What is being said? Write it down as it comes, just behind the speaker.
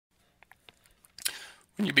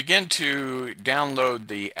When you begin to download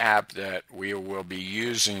the app that we will be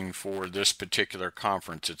using for this particular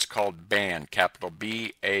conference, it's called BAND, capital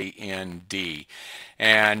B-A-N-D.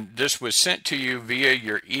 And this was sent to you via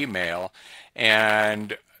your email.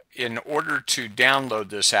 And in order to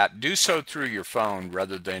download this app, do so through your phone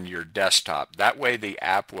rather than your desktop. That way the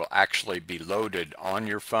app will actually be loaded on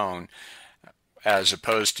your phone as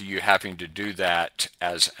opposed to you having to do that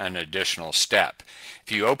as an additional step.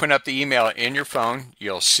 If you open up the email in your phone,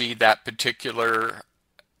 you'll see that particular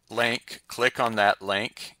link. Click on that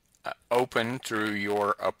link, open through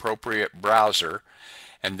your appropriate browser,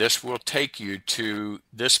 and this will take you to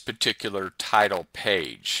this particular title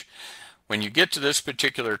page. When you get to this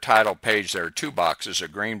particular title page, there are two boxes, a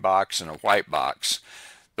green box and a white box.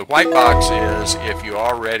 The white box is if you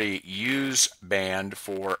already use BAND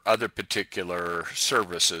for other particular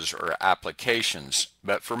services or applications.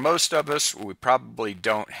 But for most of us, we probably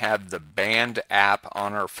don't have the BAND app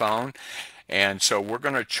on our phone. And so we're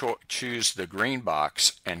going to choose the green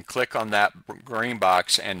box and click on that green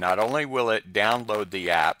box, and not only will it download the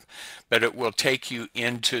app, but it will take you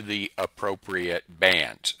into the appropriate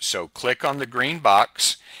band. So click on the green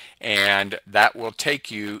box and that will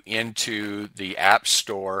take you into the App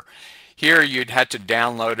Store. Here you'd have to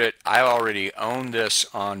download it. I already own this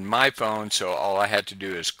on my phone, so all I had to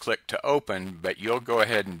do is click to open, but you'll go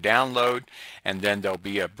ahead and download, and then there'll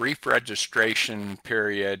be a brief registration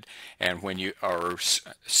period, and when you are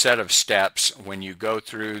set of steps, when you go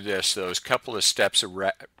through those couple of steps of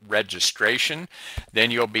registration,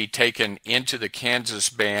 then you'll be taken into the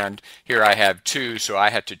Kansas band. Here I have two, so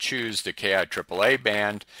I had to choose the KIAAA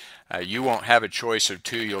band. You won't have a choice of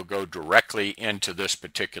two. You'll go directly into this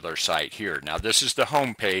particular site here. Now this is the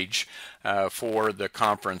home page for the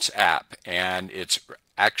conference app, and it's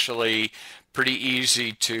actually pretty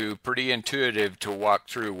intuitive to walk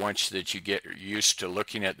through once that you get used to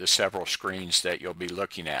looking at the several screens that you'll be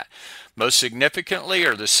looking at. Most significantly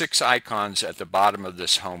are the 6 icons at the bottom of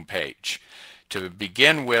this home page. To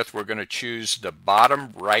begin with, we're going to choose the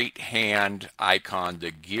bottom right hand icon, the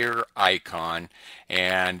gear icon,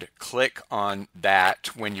 and click on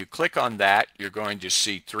that. When you click on that, you're going to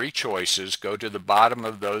see 3 choices. Go to the bottom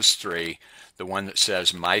of those 3, the one that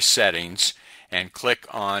says My Settings, and click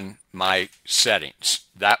on My Settings.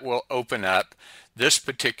 That will open up this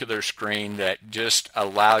particular screen that just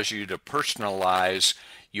allows you to personalize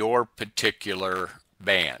your particular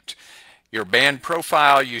band. Your band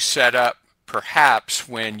profile you set up perhaps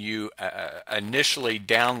when you initially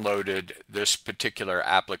downloaded this particular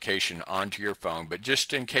application onto your phone, but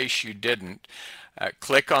just in case you didn't,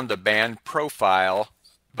 click on the band profile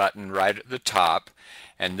button right at the top,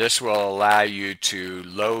 and this will allow you to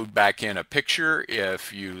load back in a picture.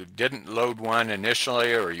 If you didn't load one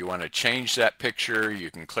initially or you want to change that picture,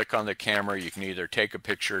 you can click on the camera. You can either take a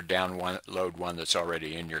picture or download one that's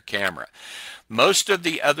already in your camera. Most of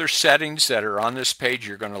the other settings that are on this page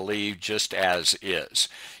you're going to leave just as is.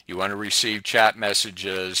 You want to receive chat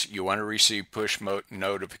messages, you want to receive push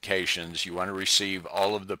notifications, you want to receive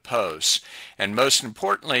all of the posts, and most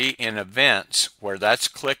importantly in events where that's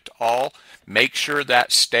clicked all, make sure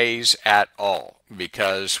that stays at all,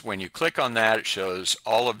 because when you click on that it shows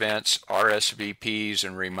all events, RSVPs,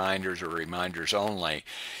 and reminders or reminders only.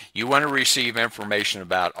 You want to receive information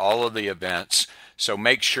about all of the events, so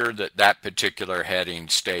make sure that that particular heading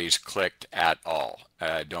stays clicked at all.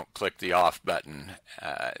 Don't click the off button.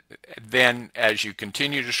 Then as you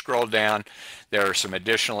continue to scroll down, there are some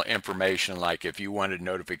additional information, like if you wanted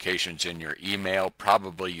notifications in your email,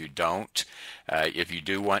 probably you don't. If you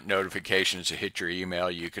do want notifications to hit your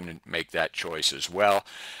email, you can make that choice as well.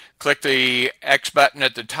 Click the X button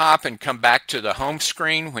at the top and come back to the home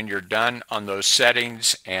screen when you're done on those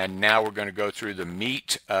settings. And now we're going to go through the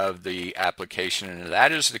meat of the application, and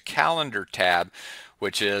that is the calendar tab,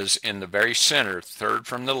 which is in the very center, third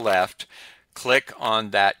from the left. Click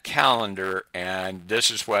on that calendar and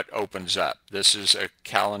this is what opens up. This is a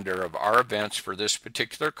calendar of our events for this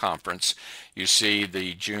particular conference. You see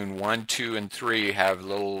the June 1, 2, and 3 have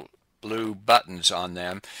little blue buttons on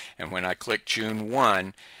them, and when I click June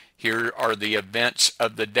 1, here are the events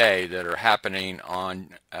of the day that are happening on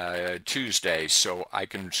Tuesday. So I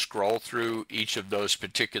can scroll through each of those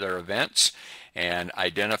particular events and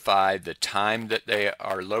identify the time that they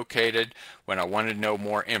are located. When I want to know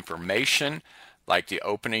more information, like the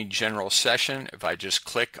opening general session, if I just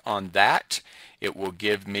click on that, it will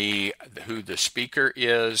give me who the speaker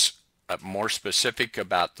is, more specific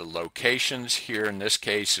about the locations. Here in this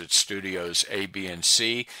case it's studios A, B, and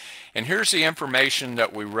C. And here's the information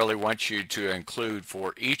that we really want you to include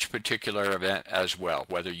for each particular event as well,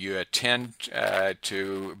 whether you intend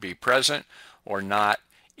to be present or not.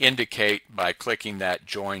 indicate by clicking that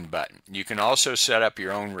join button. You can also set up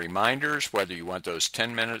your own reminders, whether you want those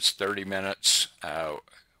 10 minutes, 30 minutes,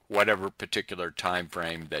 whatever particular time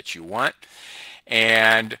frame that you want,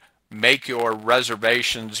 and make your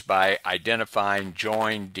reservations by identifying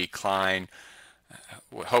join, decline.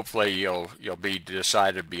 Hopefully you'll be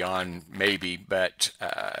decided beyond maybe, but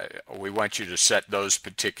we want you to set those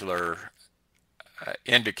particular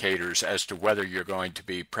indicators as to whether you're going to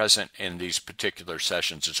be present in these particular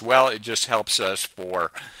sessions as well. It just helps us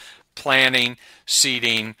for planning,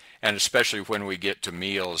 seating, and especially when we get to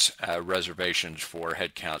meals, reservations for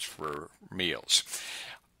head counts for meals.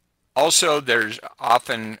 Also, there's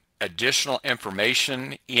often additional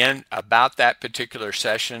information in about that particular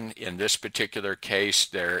session. In this particular case,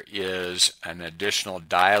 there is an additional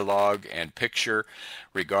dialogue and picture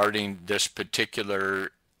regarding this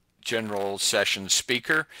particular general session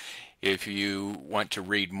speaker. If you want to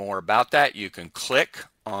read more about that, you can click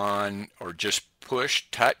on or just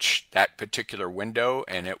touch that particular window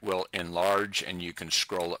and it will enlarge, and you can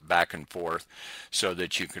scroll it back and forth so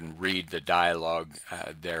that you can read the dialogue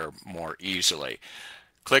there more easily.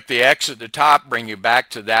 Click the X at the top, bring you back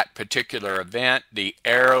to that particular event. The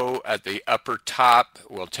arrow at the upper top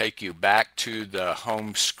will take you back to the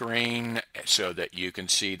home screen so that you can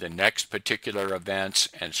see the next particular events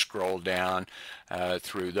and scroll down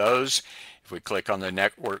through those. If we click on the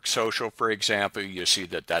network social, for example, you see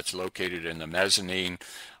that that's located in the mezzanine.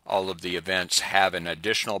 All of the events have an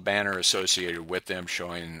additional banner associated with them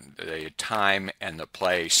showing the time and the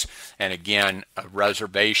place. And again, a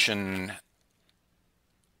reservation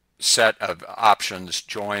set of options,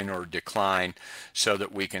 join or decline, so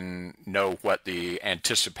that we can know what the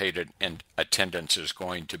anticipated attendance is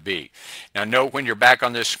going to be. Now note, when you're back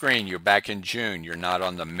on this screen, you're back in June. You're not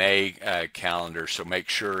on the May calendar, so make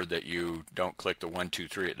sure that you don't click the 1, 2,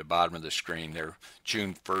 3 at the bottom of the screen. They're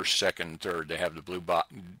June 1st, 2nd, and 3rd. They have the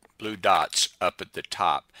blue dots up at the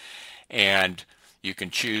top. And you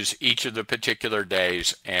can choose each of the particular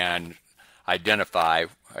days and identify.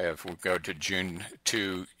 If we go to June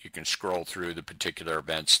 2, you can scroll through the particular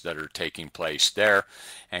events that are taking place there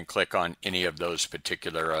and click on any of those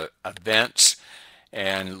particular events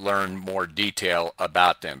and learn more detail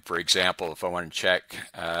about them. For example, if I want to check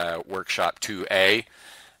Workshop 2A,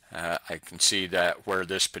 I can see that where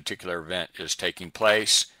this particular event is taking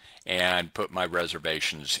place and put my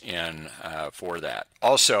reservations in for that.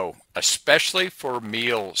 Also, especially for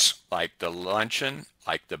meals like the luncheon,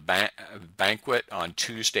 like the banquet on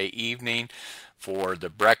Tuesday evening, for the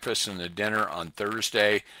breakfast and the dinner on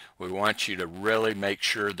Thursday, we want you to really make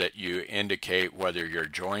sure that you indicate whether you're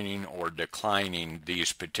joining or declining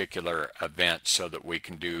these particular events so that we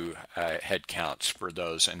can do head counts for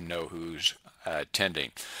those and know who's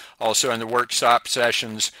attending. Also, in the workshop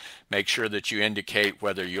sessions, make sure that you indicate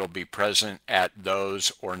whether you'll be present at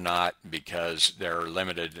those or not, because there are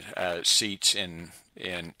limited seats in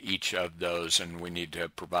each of those, and we need to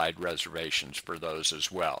provide reservations for those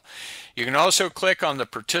as well. You can also click on the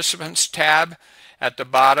Participants tab at the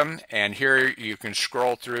bottom, and here you can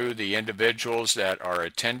scroll through the individuals that are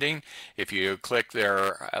attending. If you click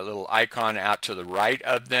their little icon out to the right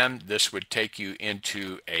of them, this would take you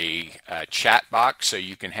into a chat box, so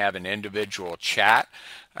you can have an individual chat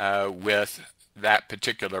with that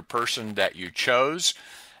particular person that you chose.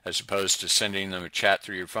 As opposed to sending them a chat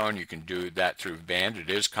through your phone, you can do that through Band. It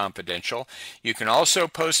is confidential. You can also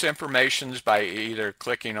post information by either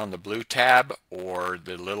clicking on the blue tab or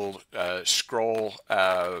the little scroll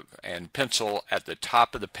and pencil at the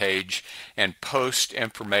top of the page and post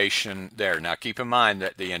information there. Now keep in mind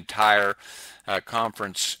that the entire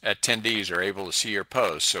conference attendees are able to see your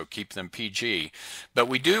posts, so keep them PG. But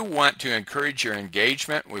we do want to encourage your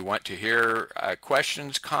engagement. We want to hear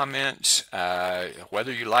questions, comments,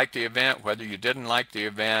 whether you liked the event, whether you didn't like the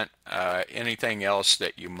event, anything else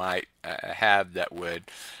that you might have that would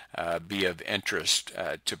be of interest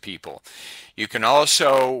to people. You can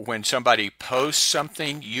also, when somebody posts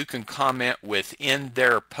something, you can comment within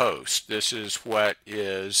their post. This is what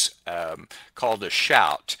is called a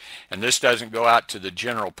shout, and this doesn't go out to the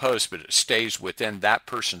general post, but it stays within that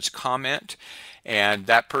person's comment. And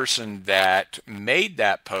that person that made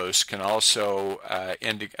that post can also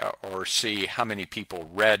indicate or see how many people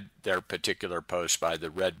read their particular post by the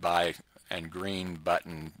red by and green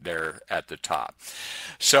button there at the top.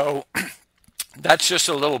 So that's just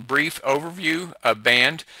a little brief overview of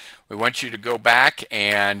Band. We want you to go back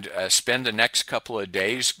and spend the next couple of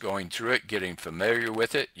days going through it, getting familiar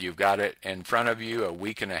with it. You've got it in front of you a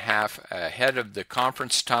week and a half ahead of the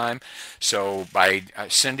conference time. So by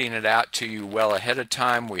sending it out to you well ahead of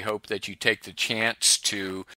time, we hope that you take the chance to